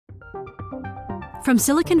From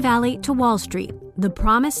Silicon Valley to Wall Street, the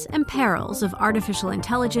promise and perils of artificial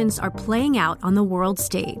intelligence are playing out on the world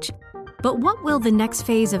stage. But what will the next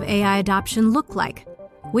phase of AI adoption look like?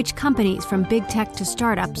 Which companies from big tech to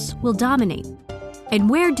startups will dominate? And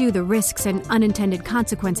where do the risks and unintended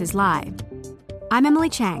consequences lie? I'm Emily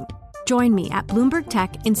Chang. Join me at Bloomberg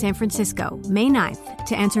Tech in San Francisco, May 9th,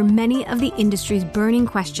 to answer many of the industry's burning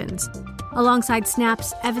questions, alongside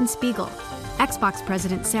Snap's Evan Spiegel, Xbox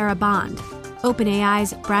President Sarah Bond,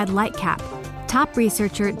 OpenAI's Brad Lightcap, top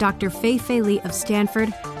researcher Dr. Fei Li of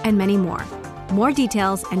Stanford, and many more. More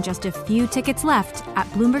details and just a few tickets left at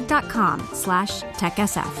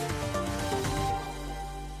Bloomberg.com/TechSF.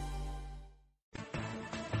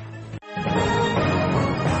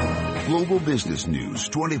 Global business news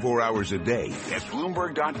 24 hours a day at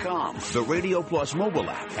Bloomberg.com, the Radio Plus mobile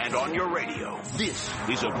app, and on your radio. This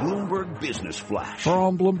is a Bloomberg Business Flash.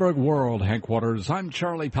 From Bloomberg World Headquarters, I'm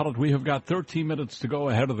Charlie Pellet. We have got 13 minutes to go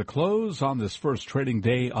ahead of the close on this first trading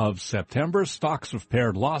day of September. Stocks have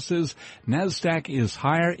paired losses. NASDAQ is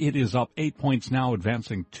higher. It is up 8 points now,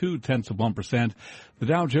 advancing 0.2%. The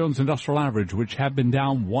Dow Jones Industrial Average, which had been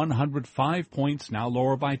down 105 points, now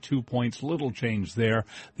lower by 2 points. Little change there.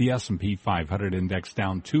 The S&P 500 index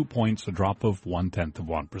down 2 points, a drop of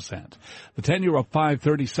 0.1%. The 10-year up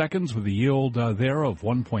 5/32 with a yield there of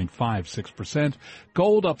 1.56%.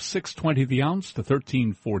 Gold up $6.20 the ounce to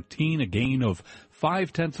 $13.14, a gain of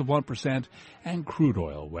 0.5%. And crude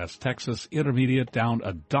oil, West Texas Intermediate, down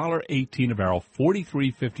 $1.18 a barrel,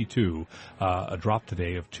 43.52, a drop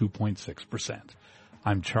today of 2.6%.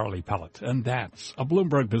 I'm Charlie Pellet, and that's a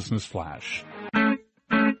Bloomberg Business Flash.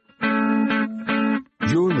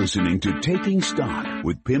 You're listening to Taking Stock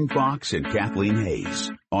with Pim Fox and Kathleen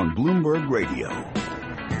Hayes on Bloomberg Radio.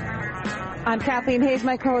 I'm Kathleen Hayes,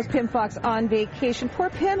 my co-host Pim Fox on vacation. Poor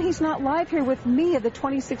Pim, he's not live here with me at the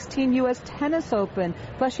 2016 U.S. Tennis Open.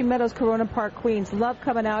 Flushing Meadows, Corona Park, Queens. Love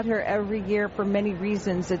coming out here every year for many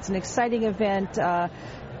reasons. It's an exciting event.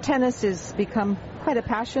 Tennis has become quite a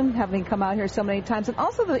passion, having come out here so many times, and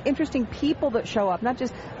also the interesting people that show up, not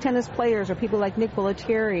just tennis players or people like Nick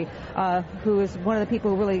Bollettieri, who is one of the people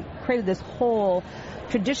who really created this whole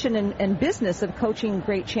tradition and business of coaching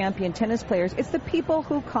great champion tennis players. It's the people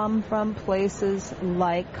who come from places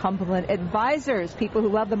like Cumberland, advisors, people who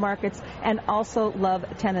love the markets and also love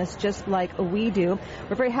tennis just like we do.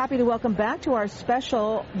 We're very happy to welcome back to our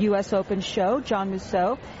special U.S. Open show, John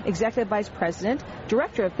Mousseau, Executive Vice President,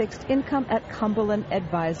 Director of Fixed Income at Cumberland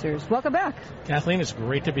Advisors. Welcome back. Kathleen, it's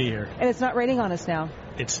great to be here. And it's not raining on us now.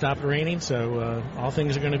 It stopped raining, so all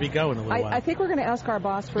things are going to be going a little while. I think we're going to ask our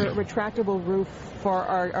boss for a retractable roof for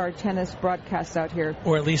our tennis broadcasts out here.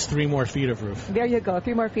 Or at least 3 more feet of roof. There you go,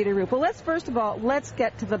 3 more feet of roof. Well, first of all, let's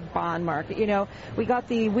get to the bond market. You know, we got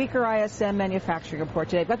the weaker ISM manufacturing report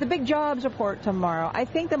today. We've got the big jobs report tomorrow. I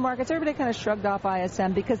think the markets, everybody kind of shrugged off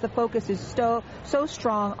ISM because the focus is so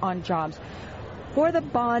strong on jobs. For the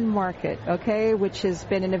bond market, okay, which has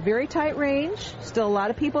been in a very tight range, still a lot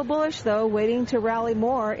of people bullish, though, waiting to rally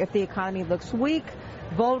more if the economy looks weak,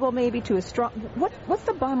 vulnerable maybe to a strong... What's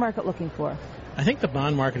the bond market looking for? I think the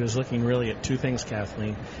bond market is looking really at 2 things,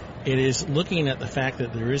 Kathleen. It is looking at the fact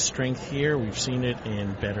that there is strength here. We've seen it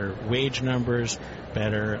in better wage numbers,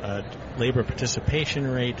 better labor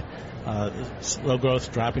participation rate, slow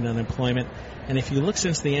growth, dropping unemployment. And if you look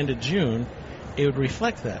since the end of June, it would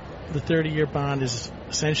reflect that. The 30-year bond is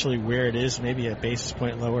essentially where it is, maybe a basis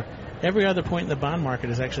point lower. Every other point in the bond market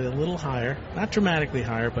is actually a little higher, not dramatically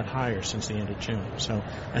higher, but higher since the end of June. So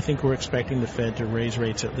I think we're expecting the Fed to raise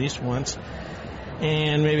rates at least once,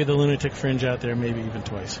 and maybe the lunatic fringe out there, maybe even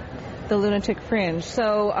twice. The lunatic fringe.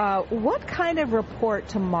 So what kind of report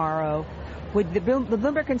tomorrow? Would the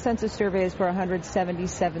Bloomberg consensus survey is for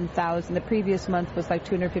 177,000. The previous month was like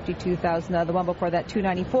 252,000. The one before that,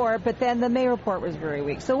 294. But then the May report was very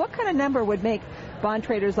weak. So what kind of number would make bond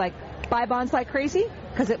traders like buy bonds like crazy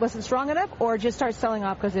because it wasn't strong enough, or just start selling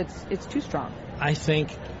off because it's too strong? I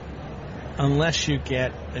think unless you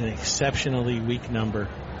get an exceptionally weak number,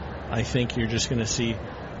 I think you're just going to see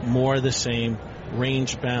more of the same,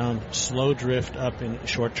 range-bound, slow drift up in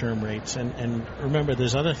short-term rates. And remember,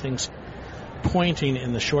 there's other things pointing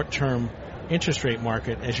in the short-term interest rate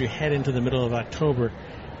market as you head into the middle of October,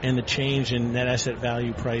 and the change in net asset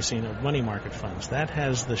value pricing of money market funds. That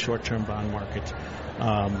has the short-term bond market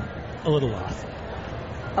a little off.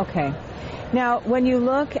 Okay. Now, when you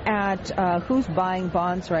look at who's buying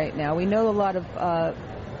bonds right now, we know a lot of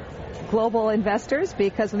global investors,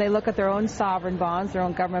 because when they look at their own sovereign bonds, their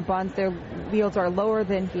own government bonds, their yields are lower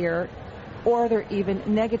than here, or they're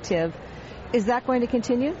even negative. Is that going to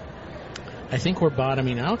continue? I think we're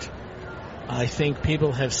bottoming out. I think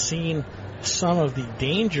people have seen some of the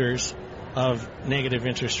dangers of negative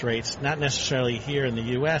interest rates, not necessarily here in the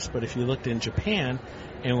U.S., but if you looked in Japan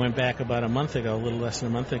and went back about a month ago, a little less than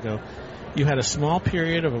a month ago, you had a small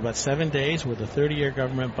period of about 7 days where the 30-year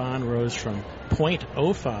government bond rose from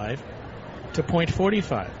 0.05 to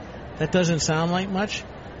 0.45. That doesn't sound like much,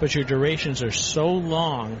 but your durations are so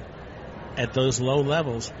long at those low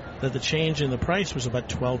levels that the change in the price was about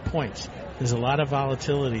 12 points. There's a lot of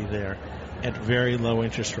volatility there at very low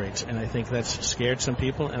interest rates, and I think that's scared some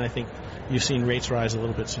people, and I think you've seen rates rise a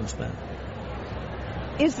little bit since then.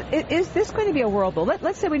 Is this going to be a world, though?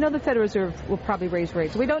 Let's say we know the Federal Reserve will probably raise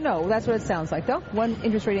rates. We don't know. That's what it sounds like, though. One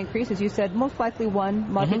interest rate increase, as you said, most likely one.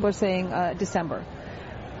 A lot of people are saying December.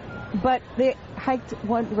 But they hiked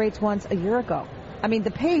rates once a year ago. I mean,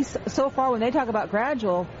 the pace so far, when they talk about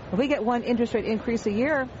gradual, if we get one interest rate increase a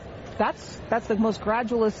year, that's the most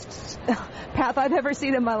gradualist path I've ever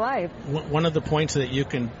seen in my life. One of the points that you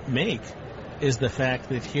can make is the fact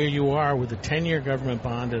that here you are with a 10-year government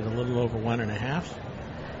bond at a little over 1.5,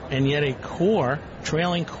 and yet a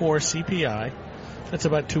trailing core CPI that's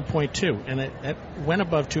about 2.2, and it went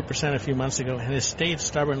above 2% a few months ago and has stayed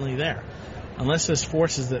stubbornly there. Unless there's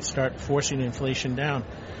forces that start forcing inflation down,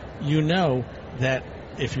 you know that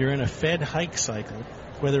if you're in a Fed hike cycle,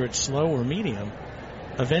 whether it's slow or medium,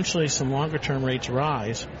 eventually some longer-term rates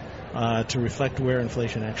rise to reflect where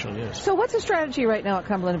inflation actually is. So what's the strategy right now at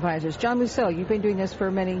Cumberland Advisors? John Mousseau, you've been doing this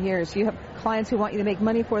for many years. You have clients who want you to make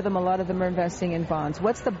money for them. A lot of them are investing in bonds.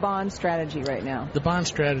 What's the bond strategy right now? The bond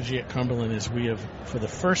strategy at Cumberland is we have, for the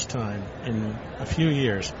first time in a few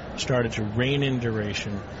years, started to rein in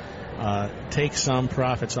duration, take some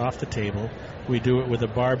profits off the table. We do it with a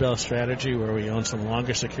barbell strategy where we own some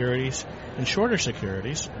longer securities and shorter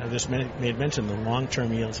securities. I just made mention the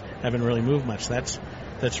long-term yields haven't really moved much. That's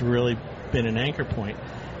really been an anchor point.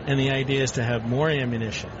 And the idea is to have more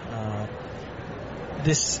ammunition.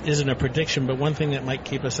 This isn't a prediction, but one thing that might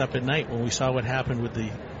keep us up at night when we saw what happened with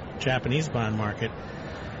the Japanese bond market,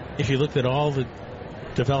 if you looked at all the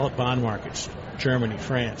developed bond markets, Germany,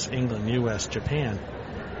 France, England, U.S., Japan,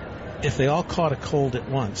 if they all caught a cold at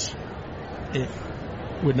once, it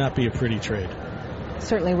would not be a pretty trade.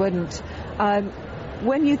 Certainly wouldn't.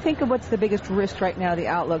 When you think of what's the biggest risk right now, the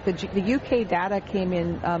outlook, the UK data came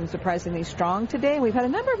in surprisingly strong today. We've had a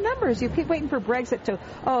number of numbers. You keep waiting for Brexit to,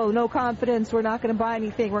 no confidence, we're not going to buy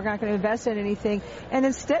anything, we're not going to invest in anything. And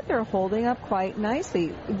instead they're holding up quite nicely.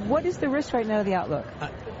 What is the risk right now of the outlook?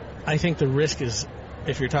 I think the risk is,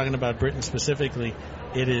 if you're talking about Britain specifically,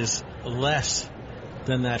 it is less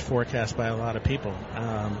than that forecast by a lot of people.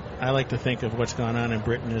 I like to think of what's gone on in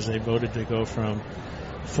Britain as they voted to go from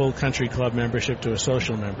full country club membership to a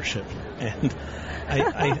social membership. And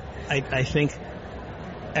I think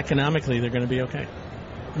economically they're going to be okay.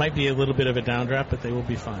 Might be a little bit of a downdraft, but they will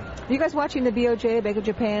be fine. Are you guys watching the BOJ, Bank of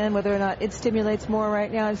Japan, whether or not it stimulates more right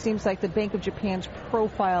now? It seems like the Bank of Japan's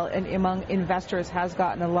profile among investors has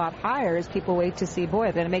gotten a lot higher as people wait to see, boy,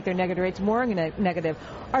 they're going to make their negative rates more negative.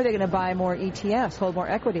 Are they going to buy more ETFs, hold more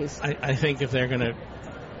equities? I think if they're going to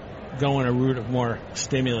go on a route of more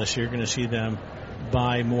stimulus, you're going to see them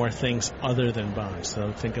buy more things other than bonds.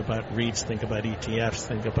 So think about REITs, think about ETFs,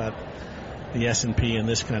 think about the S&P in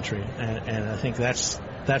this country, and I think that's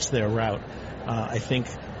their route. I think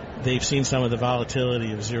they've seen some of the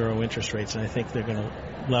volatility of zero interest rates, and I think they're going to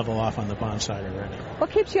level off on the bond side already.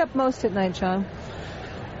 What keeps you up most at night, John?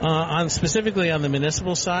 Specifically on the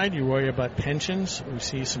municipal side, you worry about pensions. We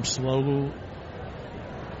see some slow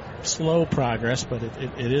progress, but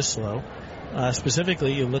it is slow.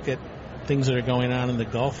 Specifically, you look at things that are going on in the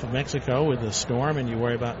Gulf of Mexico with the storm, and you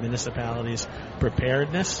worry about municipalities'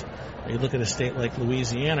 preparedness. You look at a state like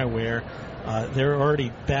Louisiana where they're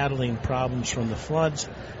already battling problems from the floods.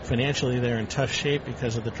 Financially, they're in tough shape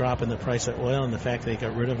because of the drop in the price of oil and the fact they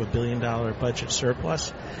got rid of $1 billion budget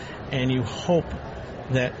surplus. And you hope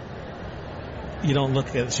that you don't look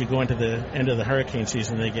at, as you go into the end of the hurricane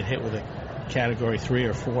season, they get hit with a Category 3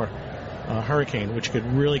 or 4 hurricane, which could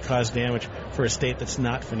really cause damage for a state that's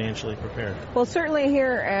not financially prepared. Well, certainly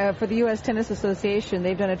here for the U.S. Tennis Association,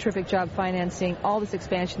 they've done a terrific job financing all this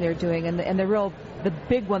expansion they're doing, and the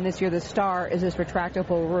big one this year, the star, is this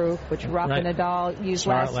retractable roof, which Rafa Nadal used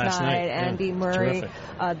last night. Andy Murray,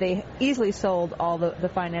 they easily sold all the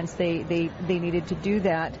finance they needed to do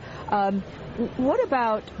that. What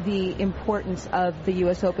about the importance of the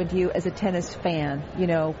U.S. Open to you as a tennis fan? You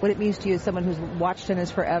know, what it means to you as someone who's watched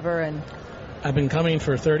tennis forever? And I've been coming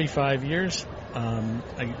for 35 years.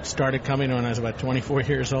 I started coming when I was about 24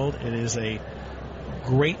 years old. It is a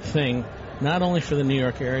great thing, not only for the New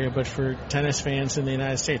York area, but for tennis fans in the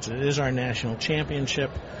United States. It is our national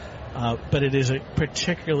championship. but it is a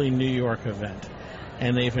particularly New York event.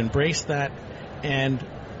 And they've embraced that, and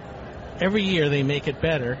every year they make it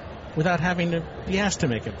better without having to be asked to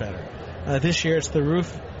make it better. This year it's the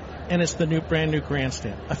roof, and it's the brand new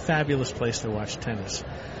grandstand, a fabulous place to watch tennis.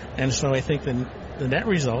 And so I think the net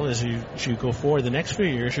result is as you go forward the next few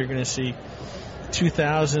years, you're going to see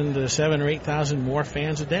 2,000 to 7,000 or 8,000 more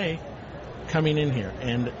fans a day coming in here.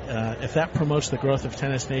 And if that promotes the growth of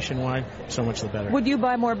tennis nationwide, so much the better. Would you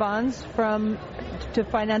buy more bonds to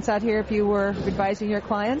finance out here if you were advising your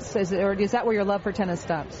clients? Or is that where your love for tennis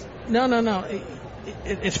stops? No.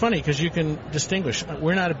 It's funny because you can distinguish.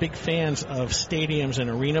 We're not a big fans of stadiums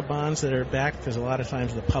and arena bonds that are backed because a lot of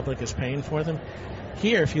times the public is paying for them.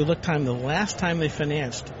 Here, if you look the last time they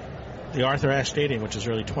financed the Arthur Ashe Stadium, which is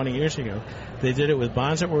really 20 years ago, they did it with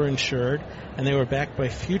bonds that were insured, and they were backed by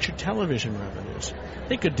future television revenues.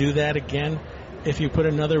 They could do that again if you put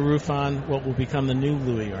another roof on what will become the new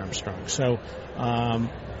Louis Armstrong. So,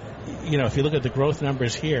 if you look at the growth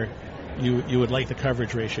numbers here, you would like the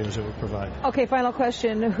coverage ratios it would provide. Okay, final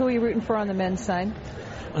question. Who are you rooting for on the men's side?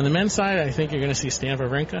 On the men's side, I think you're going to see Stan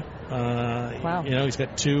Wawrinka. Wow. He's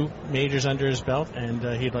got 2 majors under his belt, and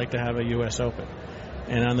he'd like to have a U.S. Open.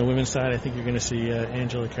 And on the women's side, I think you're going to see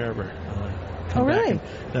Angela Kerber come back. And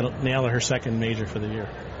that'll nail her second major for the year.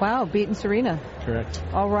 Wow, beating Serena. Correct.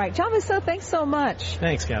 All right. John Mousseau, thanks so much.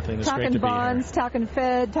 Thanks, Kathleen. It's talking great to bonds, be here. talking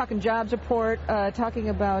Fed, talking jobs report, talking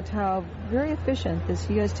about how very efficient this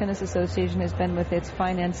U.S. Tennis Association has been with its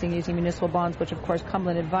financing using municipal bonds, which, of course,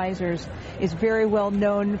 Cumberland Advisors is very well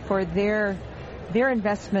known for their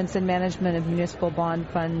investments and management of municipal bond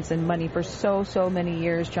funds and money for so many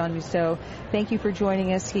years. John Mousseau, thank you for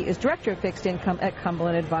joining us. He is Director of Fixed Income at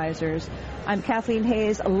Cumberland Advisors. I'm Kathleen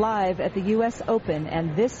Hayes, live at the U.S. Open,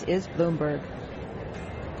 and this is Bloomberg.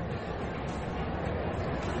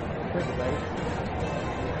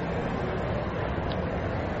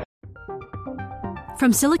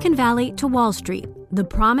 From Silicon Valley to Wall Street, the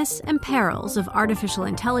promise and perils of artificial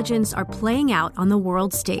intelligence are playing out on the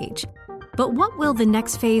world stage. But what will the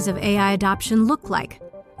next phase of AI adoption look like?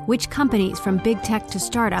 Which companies from big tech to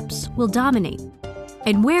startups will dominate?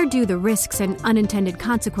 And where do the risks and unintended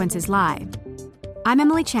consequences lie? I'm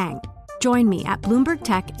Emily Chang. Join me at Bloomberg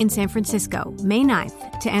Tech in San Francisco, May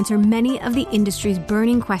 9th, to answer many of the industry's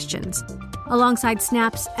burning questions, alongside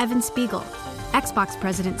Snap's Evan Spiegel, Xbox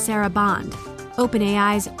President Sarah Bond,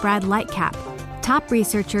 OpenAI's Brad Lightcap, top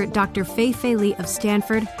researcher Dr. Fei-Fei Li of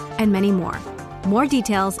Stanford, and many more. More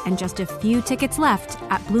details and just a few tickets left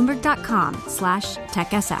at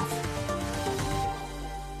Bloomberg.com/TechSF.